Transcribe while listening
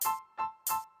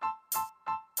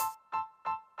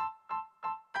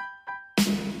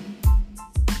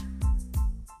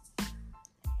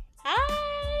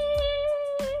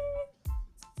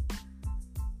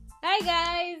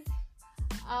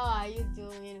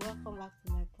welcome back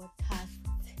to my podcast.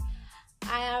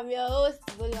 I am your host,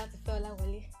 Boluwatife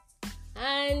Olawole,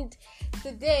 and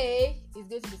today is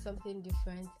going to be something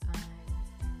different,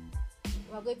 and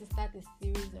we're going to start a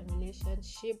series on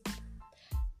relationship.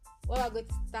 What we're going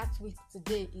to start with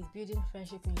today is building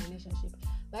friendship in relationship.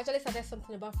 We actually started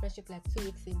something about friendship like 2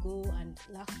 weeks ago and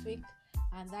last week,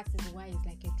 and that is why it's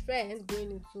like a trend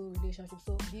going into relationship.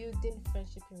 So building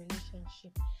friendship in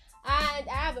relationship. And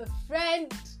I have a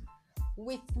friend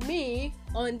with me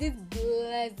on this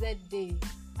blessed day.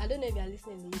 I don't know if you're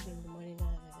listening in the evening, in the morning,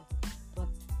 but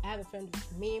I have a friend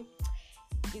with me.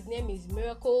 His name is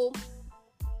Miracle,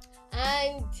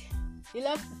 and he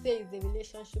loves to say he's a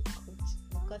relationship coach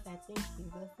because I think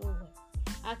he's also one.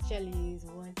 Actually, he's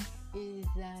one. He's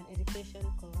an education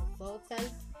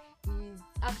consultant. He's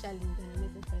actually an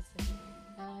amazing person,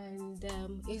 and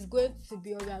we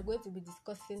are going to be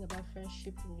discussing about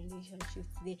friendship in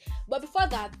relationships today. But before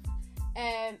that,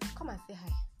 come and say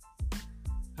hi.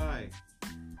 Hi,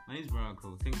 my name is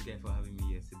Miracle. Thank you guys for having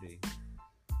me yesterday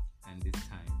and this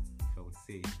time, if I would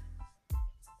say.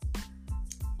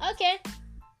 Okay,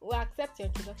 we'll accept your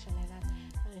introduction like that,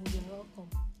 and you're welcome.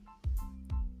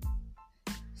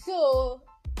 So,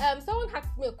 someone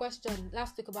asked me a question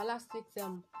last week about last week's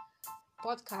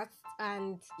podcast,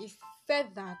 and he said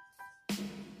that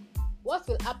what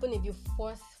will happen if you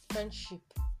force friendship?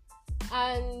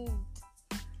 And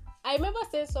I remember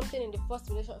saying something in the first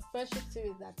friendship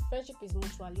series that friendship is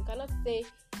mutual. You cannot say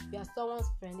you are someone's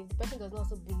friend if the person does not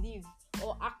also believe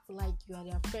or act like you are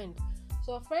their friend.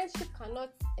 So friendship cannot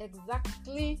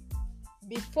exactly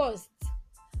be forced.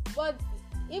 But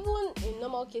even in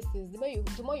normal cases,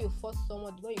 the more you force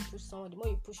someone, the more you push someone, the more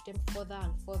you push them further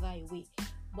and further away.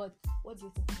 But what do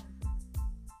you think about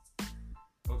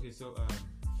it? Okay, so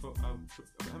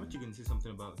how much you can say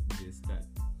something about this, that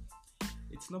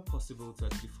it's not possible to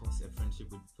actually force a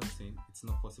friendship with a person. It's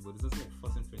not possible. It's just like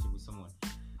forcing friendship with someone.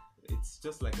 It's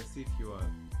just like as if you're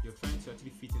trying to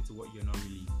actually fit into what you're not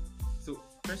really. So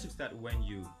friendships start when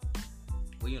you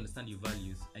understand your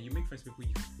values and you make friends with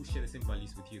people who share the same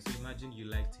values with you. So imagine you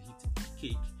like to eat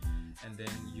cake, and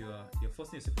then you're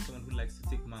forcing yourself with someone who likes to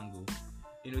take mango.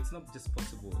 It's not just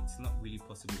possible. It's not really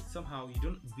possible. Somehow you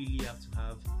don't really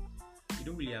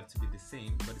have to be the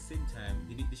same, but at the same time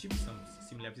there should be some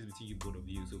similarities between you both of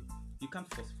you. So you can't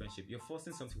force friendship. You're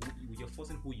forcing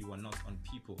who you are not on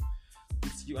people.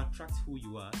 You attract who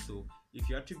you are. So if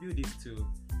you attribute this to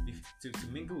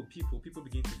mingle with people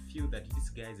begin to feel that this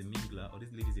guy is a mingler or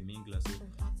this lady is a mingler. So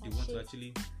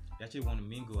they actually want to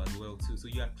mingle as well too. So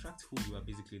you attract who you are,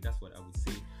 basically. That's what I would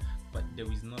say. But there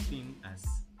is nothing as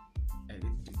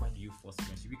why do you force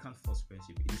friendship? You can't force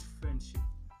friendship. It is friendship.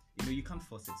 You can't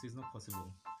force it, so it's not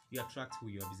possible. You attract who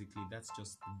you are, basically. That's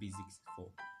just the basics for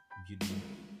building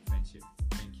friendship.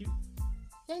 Thank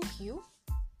you.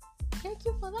 Thank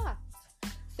you for that.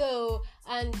 So,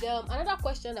 and another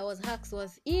question that was asked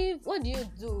was, what do you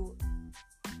do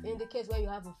in the case where you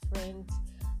have a friend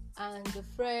and the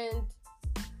friend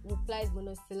replies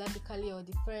monosyllabically, or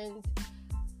the friend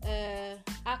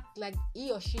act like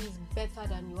he or she is better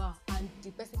than you are, and the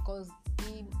person calls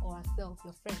him or herself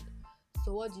your friend?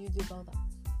 So what do you do about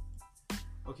that?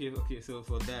 Okay. So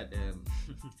for that,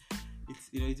 it's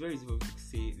very easy for people to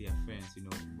say they are friends,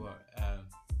 but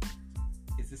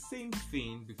it's the same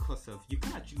thing, because of you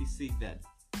can't actually say that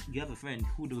you have a friend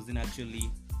who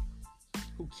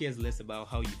cares less about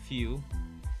how you feel.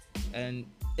 And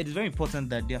it is very important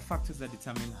that there are factors that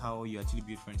determine how you actually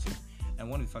build friendship, and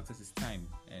one of the factors is time,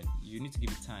 and you need to give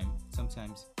it time.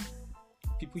 Sometimes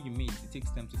people you meet, it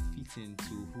takes time to fit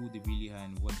into who they really are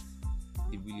and what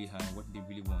they really are and what they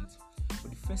really want. But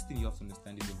the first thing you have to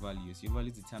understand is your values. Your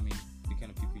values determine the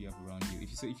kind of people you have around you.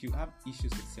 If you have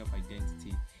issues with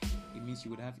self-identity, it means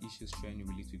you would have issues trying to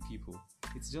relate with people.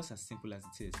 It's just as simple as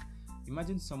it is.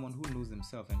 Imagine someone who knows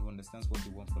themselves and who understands what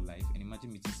they want for life, and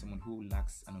imagine meeting someone who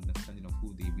lacks an understanding of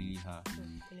who they really are.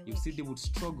 You see, they would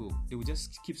struggle. They would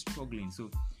just keep struggling. So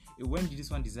when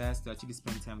this one desires to actually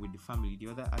spend time with the family, the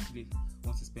other actually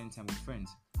wants to spend time with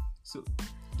friends. So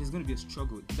there's going to be a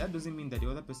struggle. That doesn't mean that the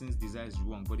other person's desire is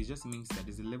wrong, but it just means that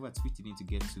there's a level at which you need to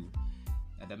get to,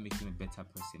 and that makes them a better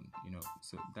person,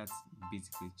 So that's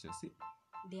basically just it.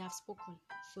 They have spoken.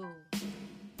 So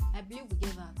I believe we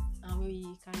gave that, and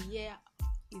we can hear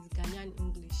his Ghanaian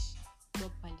English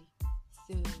properly.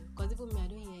 So, because even me, I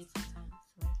don't hear it sometimes.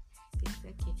 Well, it's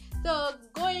okay. So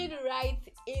going right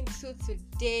into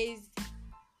today's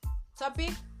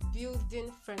topic,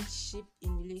 building friendship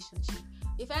in relationship.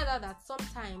 We find out that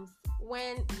sometimes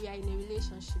when we are in a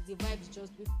relationship, the vibe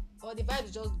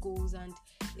just goes, and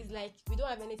it's like we don't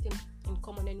have anything in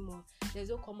common anymore. There's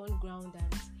no common ground,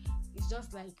 and it's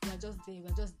just like we're just there,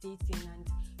 we're just dating, and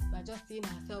we're just seeing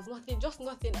ourselves. Nothing.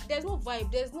 There's no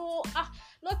vibe. There's no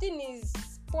nothing is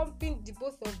pumping the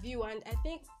both of you. And I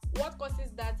think what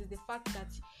causes that is the fact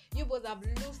that you both have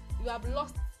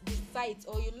lost the sight,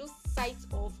 or you lose sight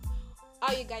of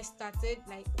how you guys started,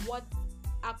 like what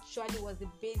actually was the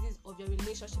basis of your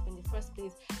relationship in the first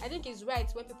place. I think it's right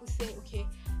when people say, okay,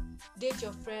 date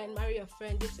your friend, marry your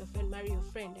friend, date your friend, marry your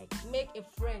friend, like make a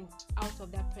friend out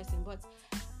of that person. But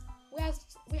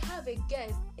we have a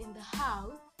guest in the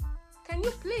house. Can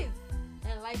you please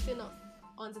enlighten us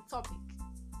on the topic,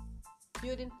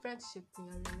 building friendship in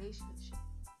your relationship?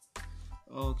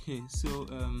 Okay, so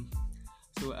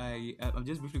I'm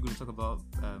just briefly going to talk about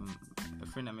a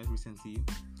friend I met recently.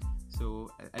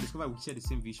 So I discovered we share the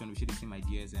same vision, we share the same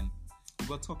ideas, and we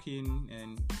got talking.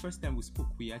 And first time we spoke,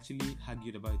 we actually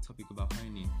argued about a topic about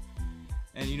earning.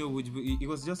 And it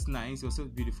was just nice. It was so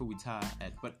beautiful with her.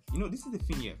 But this is the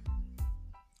thing here.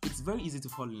 It's very easy to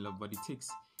fall in love, but it takes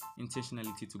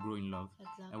intentionality to grow in love.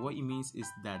 Exactly. And what it means is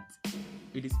that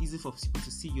it is easy for people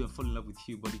to see you and fall in love with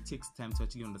you, but it takes time to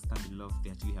actually understand the love they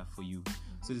actually have for you.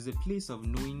 Mm-hmm. So there's a place of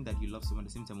knowing that you love someone, at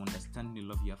the same time understanding the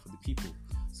love you have for the people.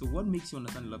 So what makes you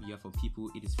understand the love you have for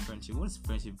people? It is friendship. What is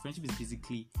friendship? Friendship is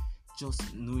basically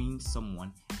just knowing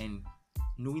someone and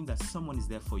knowing that someone is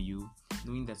there for you,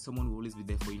 knowing that someone will always be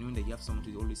there for you, knowing that you have someone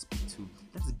to always speak to.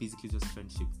 That's basically just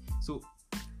friendship. So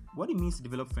what it means to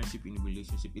develop friendship in a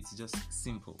relationship, it's just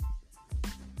simple.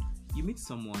 You meet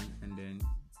someone and then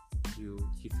you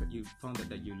found out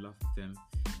that you love them,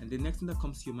 and the next thing that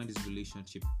comes to your mind is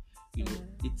relationship.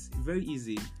 It's very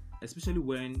easy, especially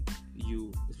when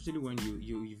you've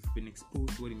been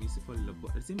exposed to what it means to fall in love. But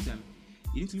at the same time,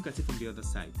 you need to look at it from the other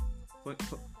side.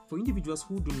 For individuals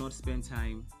who do not spend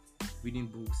time reading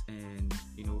books and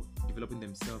developing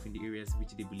themselves in the areas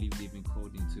which they believe they've been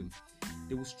called into,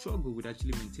 they will struggle with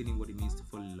actually maintaining what it means to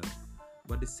fall in love.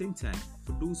 But at the same time,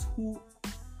 for those who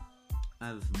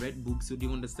have read books, so they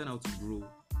understand how to grow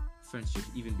friendship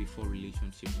even before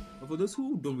relationship. But for those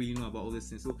who don't really know about all these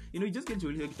things, so you just get to a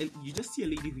relationship, you just see a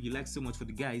lady who you like so much. For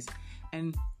the guys,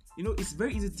 and it's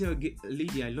very easy to tell a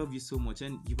lady, I love you so much,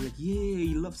 and you be like, yeah,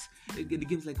 he loves the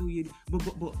game's like, oh yeah,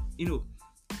 but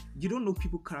you don't know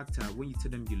people's character when you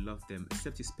tell them you love them,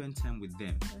 except you spend time with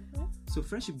them. Mm-hmm. So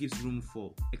friendship gives room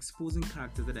for exposing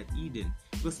characters that are hidden.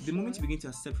 Because the moment you begin to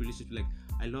accept relationship, like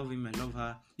I love him, I love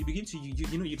her, you begin to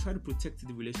you try to protect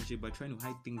the relationship by trying to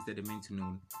hide things that are meant to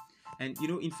know. And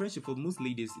in friendship, for most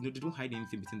ladies, they don't hide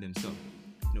anything between themselves.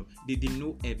 They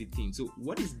know everything. So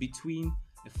what is between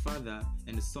a father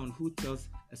and a son who tells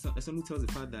a son who tells a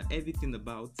father everything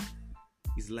about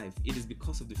his life? It is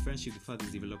because of the friendship the father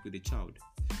has developed with the child.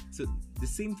 So the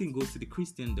same thing goes to the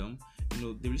Christendom.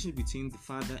 The relationship between the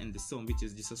father and the son, which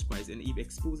is Jesus Christ, and he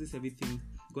exposes everything.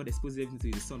 God exposes everything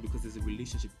to his son because there's a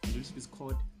relationship, and the relationship is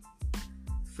called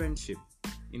friendship.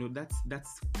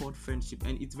 That's called friendship,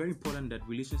 and it's very important that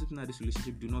relationships, not this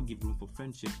relationship, do not give room for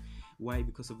friendship. Why?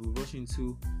 Because we rush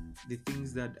into the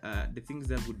things that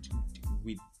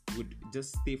would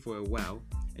just stay for a while,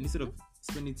 and instead of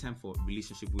spending time for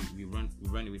relationship, we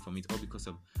run away from it, all because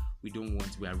of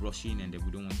we are rushing and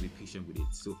we don't want to be patient with it.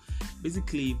 So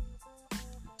basically,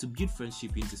 to build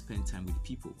friendship, you need to spend time with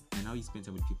people, and how you spend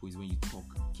time with people is when you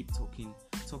keep talking,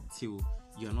 talk till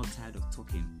you are not tired of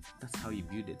talking. That's how you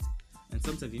build it. And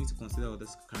sometimes you need to consider other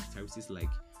characteristics like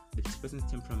the person's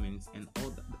temperament, and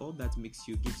all that gives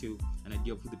you an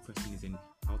idea of who the person is and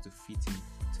how to fit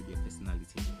into their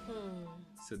personality.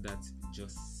 So that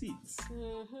just sits.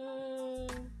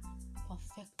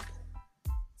 Perfect.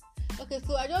 Okay,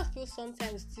 so I just feel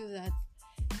sometimes too that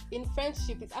in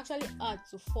friendship it's actually hard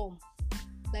to form.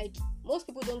 Like most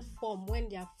people don't form when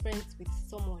they are friends with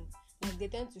someone. Like they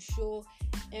tend to show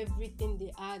everything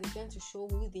they are, they tend to show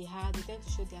who they are, they tend to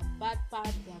show their bad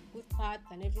parts, their good parts,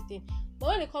 and everything. But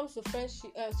when it comes to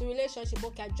friendship, to relationship,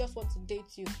 okay, I just want to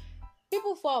date you.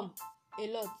 People form a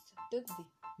lot, don't they?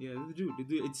 Yeah, they do.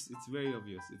 It's very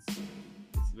obvious. It's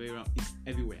very round. It's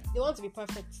everywhere. They want to be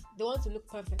perfect. They want to look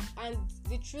perfect. And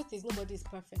the truth is, nobody is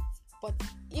perfect. But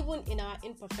even in our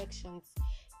imperfections,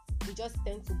 we just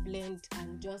tend to blend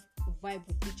and just vibe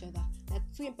with each other. Like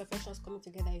two imperfections coming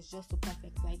together is just so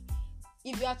perfect. Like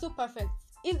if you are too perfect,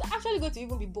 it's actually going to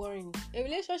even be boring. A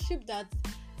relationship that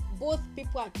both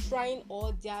people are trying,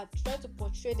 or they are trying to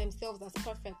portray themselves as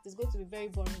perfect, is going to be very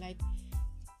boring. Like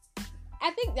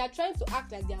I think they are trying to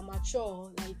act like they are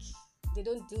mature, like they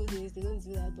don't do this, they don't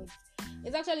do that, but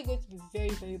it's actually going to be very,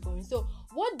 very boring. So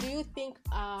what do you think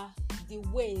are the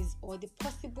ways or the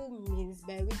possible means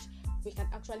by which we can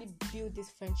actually build this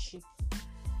friendship?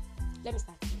 Let me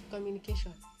start.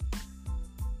 Communication.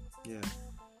 Yeah.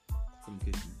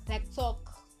 Communication. Like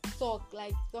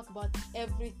talk about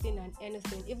everything and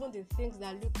anything, even the things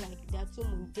that look like they are too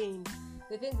mundane,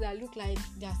 the things that look like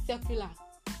they are secular.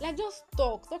 Like just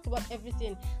talk about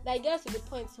everything. Like gets to the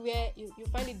point where you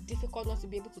find it difficult not to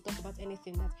be able to talk about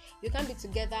anything, that you can't be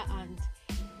together and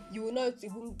you will not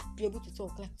even be able to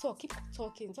talk. Like keep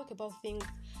talking, talk about things.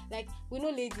 Like we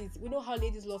know how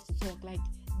ladies love to talk. Like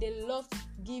they love to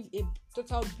give a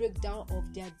total breakdown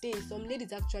of their day. Some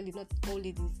ladies, actually, not all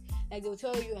ladies, like they'll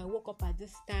tell you, I woke up at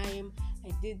this time,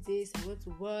 I did this, I went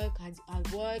to work, I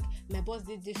work, my boss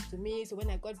did this to me, so when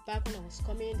I got back, when I was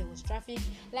coming, there was traffic.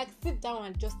 Like sit down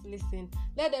and just listen.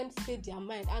 Let them say their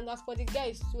mind. And as for the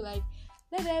guys too, like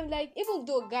let them, like, even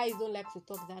though guys don't like to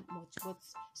talk that much, but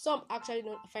some actually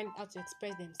don't find out to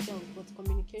express themselves. But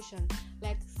communication,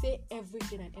 like say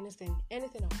everything and anything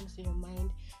that comes to your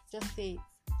mind, just say it.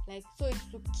 Like, so it's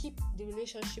to keep the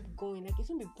relationship going. Like, it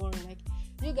won't be boring. Like,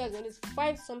 you guys always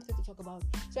find something to talk about.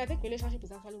 So I think relationship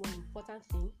is actually one important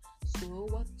thing. So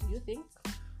what do you think?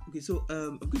 Okay, so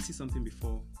I'm going to say something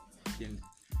before the end.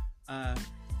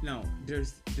 Now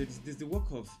there's the work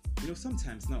of,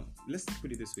 sometimes, now let's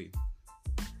put it this way: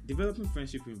 developing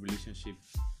friendship in relationship,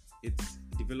 it's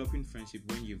developing friendship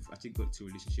when you've actually got to a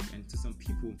relationship. And to some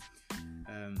people,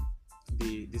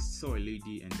 they saw a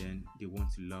lady and then they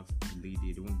want to love the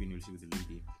lady, they want to be in a relationship with the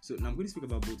lady. So now I'm going to speak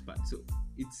about both parts. So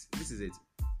this is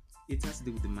it has to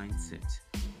do with the mindset.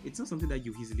 It's not something that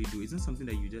you easily do. It's not something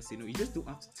that you just say. No, you just don't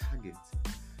have to target.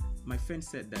 My friend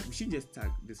said that we shouldn't just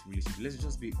tag this relationship. Let's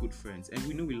just be good friends. And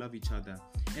we know we love each other.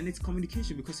 And it's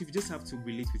communication, because if you just have to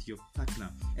relate with your partner,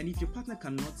 and if your partner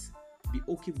cannot be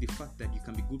okay with the fact that you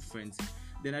can be good friends,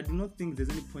 then I do not think there's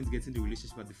any point getting the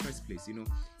relationship at the first place.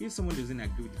 If someone doesn't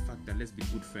agree with the fact that let's be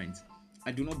good friends,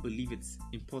 I do not believe it's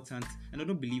important, and I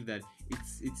don't believe that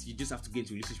it's you just have to get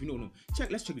into a relationship. No.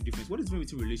 Let's check the difference. What is the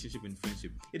difference between relationship and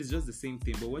friendship? It is just the same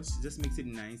thing, but what just makes it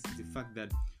nice is the fact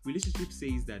that relationship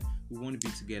says that we want to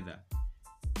be together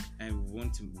and we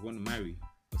want to marry.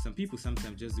 But some people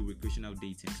sometimes just do recreational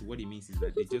dating. So what it means is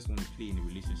that they just want to play in a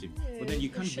relationship. But then you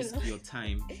can't risk your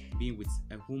time being with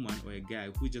a woman or a guy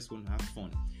who just want to have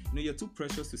fun. You're too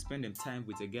precious to spend them time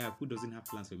with a guy who doesn't have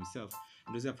plans for himself,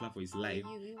 who doesn't have plans for his life,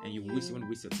 and you want to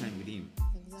waste your time with him.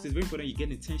 Exactly. So it's very important you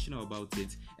get intentional about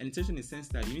it. And intention in the sense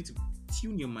that you need to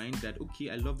tune your mind that, okay,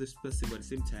 I love this person, but at the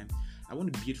same time, I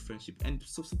want to build friendship. And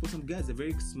so for some guys, are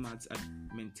very smart at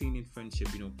maintaining friendship,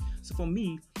 So for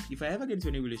me, if I ever get into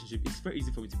any relationship, it's very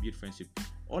easy for me to build friendship.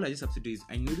 All I just have to do is,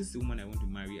 I know this is the woman I want to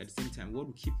marry. At the same time, what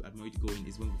will keep our marriage going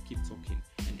is when we keep talking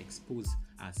and expose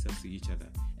ourselves to each other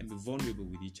and be vulnerable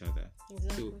with each other.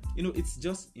 Exactly. So, it's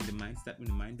just in the mind. Start with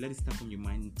the mind. Let it start from your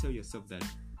mind and tell yourself that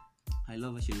I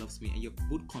love her, she loves me, and you're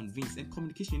both convinced. And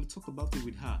communication, talk about it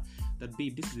with her, that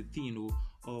babe, this is the thing,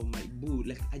 or my boo,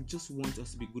 like, I just want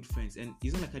us to be good friends. And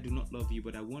it's not like I do not love you,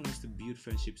 but I want us to build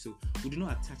friendship. So we do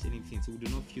not attach anything. So we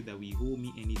do not feel that we owe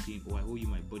me anything, or I owe you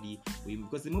my body.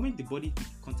 Because the moment the body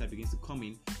contact begins to come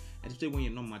in, especially when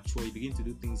you're not mature, you begin to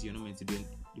do things you're not meant to do. And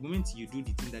the moment you do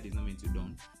the thing that is not meant to be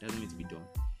done, that's not meant to be done,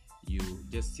 you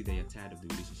just see that you're tired of the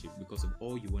relationship because of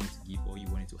all you wanted to give, all you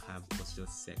wanted to have was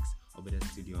just sex, or better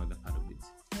still the other part of it.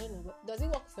 I don't know, but does it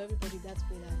work for everybody that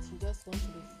way, that you just want to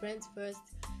be friends first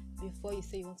before you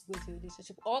say you want to go into a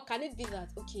relationship? Or can it be that,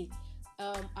 okay,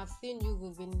 I've seen you,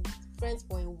 we've been friends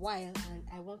for a while, and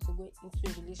I want to go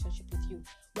into a relationship with you,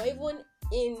 but even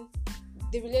in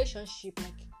the relationship,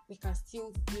 like, we can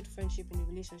still build friendship in a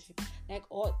relationship? Like,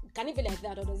 or can it be like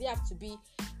that, or does it have to be,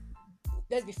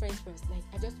 let's be friends first? Like,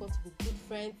 I just want to be good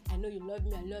friends, I know you love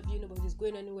me, I love you, nobody's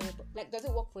going anywhere. But like, does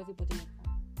it work for everybody like that?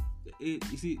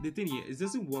 You see, the thing here, it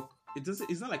doesn't work.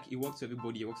 It's not like it works for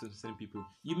everybody, it works for certain people.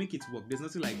 You make it work. There's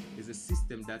nothing like, there's a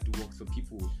system that works for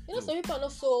people. Some people are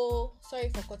not so, sorry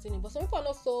for cutting in, but some people are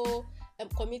not so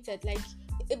committed. Like,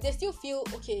 if they still feel,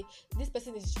 okay, this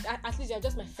person is, at least you're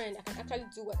just my friend, I can actually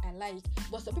do what I like.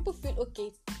 But some people feel,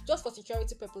 okay, just for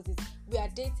security purposes, we are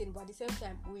dating, but at the same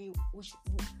time,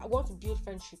 I want to build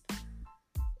friendship.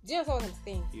 Do you understand what I'm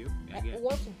saying? I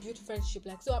want to build friendship.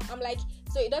 Like, so I'm like,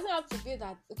 so it doesn't have to be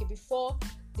that, okay, before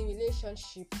the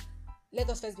relationship, let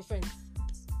us first be friends.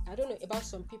 I don't know about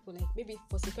some people, like, maybe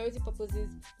for security purposes,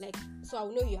 like, so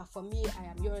I'll know you are for me, I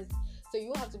am yours. So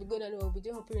you have to be going on a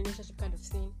doing open relationship kind of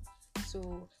thing.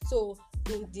 So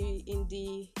in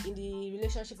the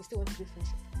relationship, you still want to build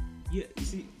friendship. Yeah, you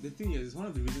see, the thing is, one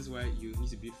of the reasons why you need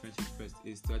to build friendship first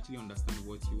is to actually understand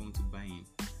what you want to buy in.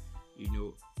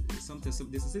 Sometimes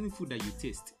there's a certain food that you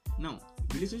taste. Now,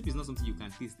 relationship is not something you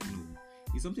can taste. No,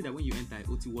 it's something that when you enter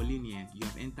Otiwolinian, you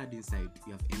have entered inside.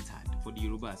 You have entered. For the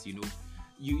Yorubas,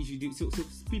 if you do so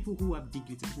people who have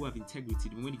dignity, who have integrity,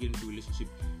 when they get into a relationship,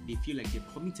 they feel like they're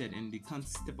committed and they can't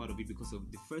step out of it because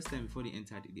of the first time before they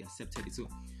entered it, they accepted it. So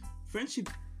friendship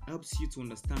helps you to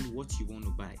understand what you want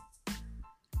to buy.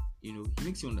 It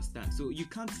makes you understand. So you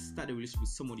can't start a relationship with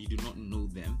somebody you do not know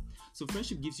them. So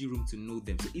friendship gives you room to know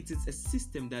them. So it is a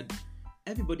system that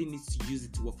everybody needs to use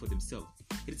it to work for themselves.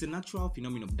 It's a natural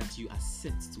phenomenon that you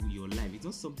accept to your life. It's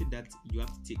not something that you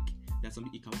have to take. That's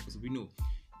something you can work for. So we know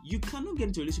you cannot get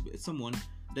into a relationship with someone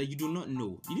that you do not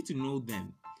know. You need to know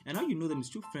them, and how you know them is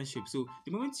through friendship. So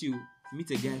the moment you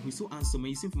meet a guy who's so handsome and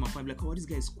you see him from afar, like, oh, this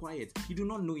guy is quiet. You do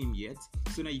not know him yet.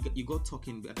 So now you got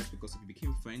talking, but that's because you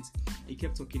became friends. You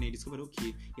kept talking and you discovered,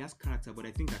 okay, he has character, but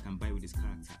I think I can buy with his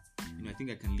character. I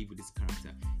think I can live with this character.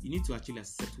 You need to actually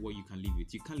accept what you can live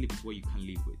with. You can't live with what you can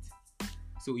live with.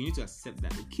 So you need to accept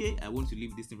that, okay, I want to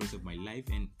live this the rest of my life,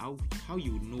 and how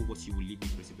you will know what you will live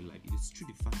with the rest of your life. It is through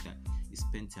the fact that you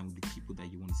spend time with the people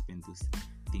that you want to spend those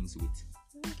things with.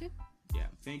 Okay. Yeah,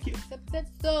 thank you. Accepted.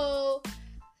 So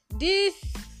this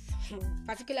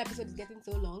particular episode is getting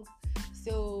so long.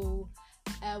 So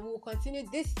we'll continue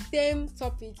this same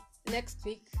topic next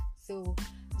week. So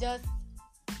just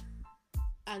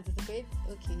anticipate.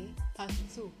 Okay, part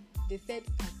 2. They said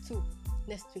part 2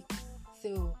 next week.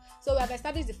 So we have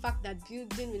established the fact that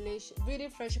building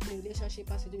friendship in a relationship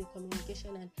has to do with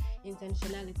communication and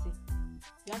intentionality.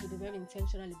 You have to be very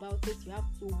intentional about it. You have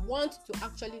to want to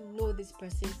actually know this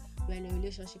person you're in a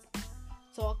relationship.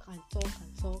 Talk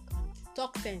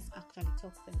sense.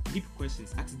 Deep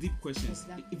questions. Ask deep questions.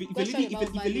 Exactly.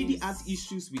 If a lady has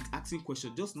issues with asking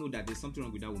questions, just know that there's something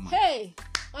wrong with that woman. Hey,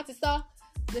 what is that?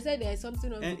 They said there's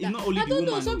something wrong and with it's that. not only the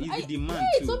woman, it's the man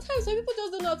too. Sometimes some people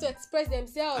just don't know how to express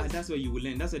themselves. That's where you will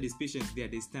learn. That's why there's patience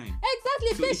there's time.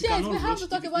 Exactly, So patience. We have to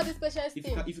talk about this patience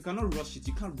thing. If you cannot rush it,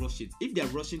 you can't rush it. If they are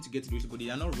rushing to get to the but they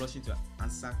are not rushing to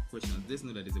answer questions, just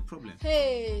know that there's a problem.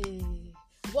 Hey,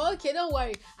 well, okay, don't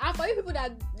worry. And for you people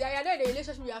that are not in a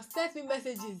relationship, you have sent me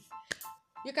messages.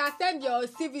 You can send your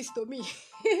CVs to me.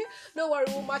 Don't worry,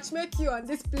 we'll matchmake you on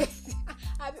this place.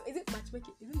 Is it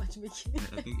matchmaking?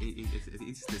 I think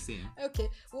it's the same. Okay,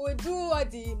 we'll do all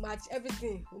the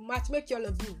everything. We'll matchmake all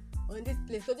of you on this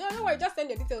place. So don't worry, just send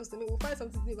your details to me. We'll find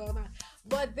something to do about that.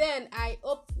 But then I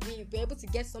hope we'll be able to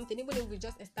get something, even if we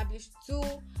just establish 2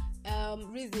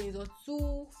 reasons or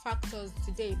 2 factors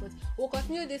today. But we'll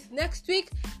continue this next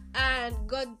week, and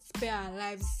God spare our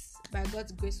lives. By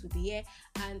God's grace, we'll be here.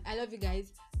 And I love you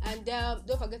guys. And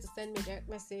don't forget to send me a direct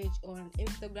message on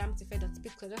Instagram,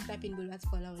 tife.speak. So just type in Boluwatife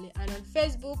Olawole. And on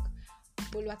Facebook,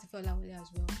 Boluwatife Olawole as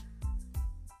well.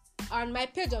 On my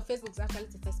page on Facebook is actually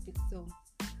Tife Speak. So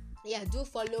yeah, do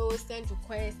follow, send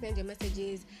requests, send your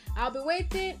messages. I'll be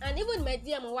waiting. And even my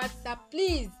DM on WhatsApp,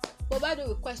 please provide me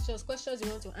with questions you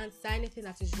want to answer, anything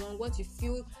that is wrong, what you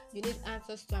feel you need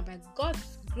answers to, and by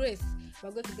God's grace,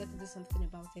 we're going to get to do something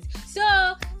about it. So,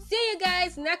 see you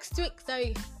guys next week.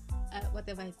 Sorry,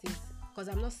 whatever it is, because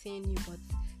I'm not seeing you, but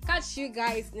catch you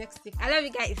guys next week. I love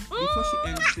you guys. Before she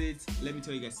ends it, let me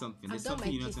tell you guys something. There's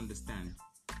something you need to understand.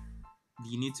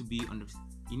 You need to be on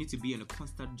a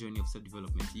constant journey of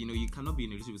self-development. You cannot be in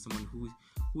a relationship with someone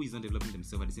who is not developing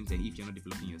themselves at the same time if you're not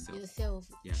developing yourself.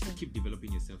 Yeah, so keep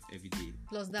developing yourself every day.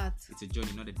 Plus that. It's a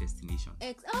journey, not a destination.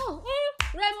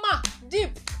 Rema,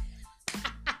 deep.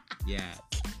 Yeah.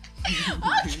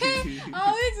 Okay.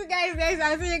 I'll meet you guys next.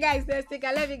 I'll see you guys next week.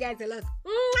 I love you guys a lot.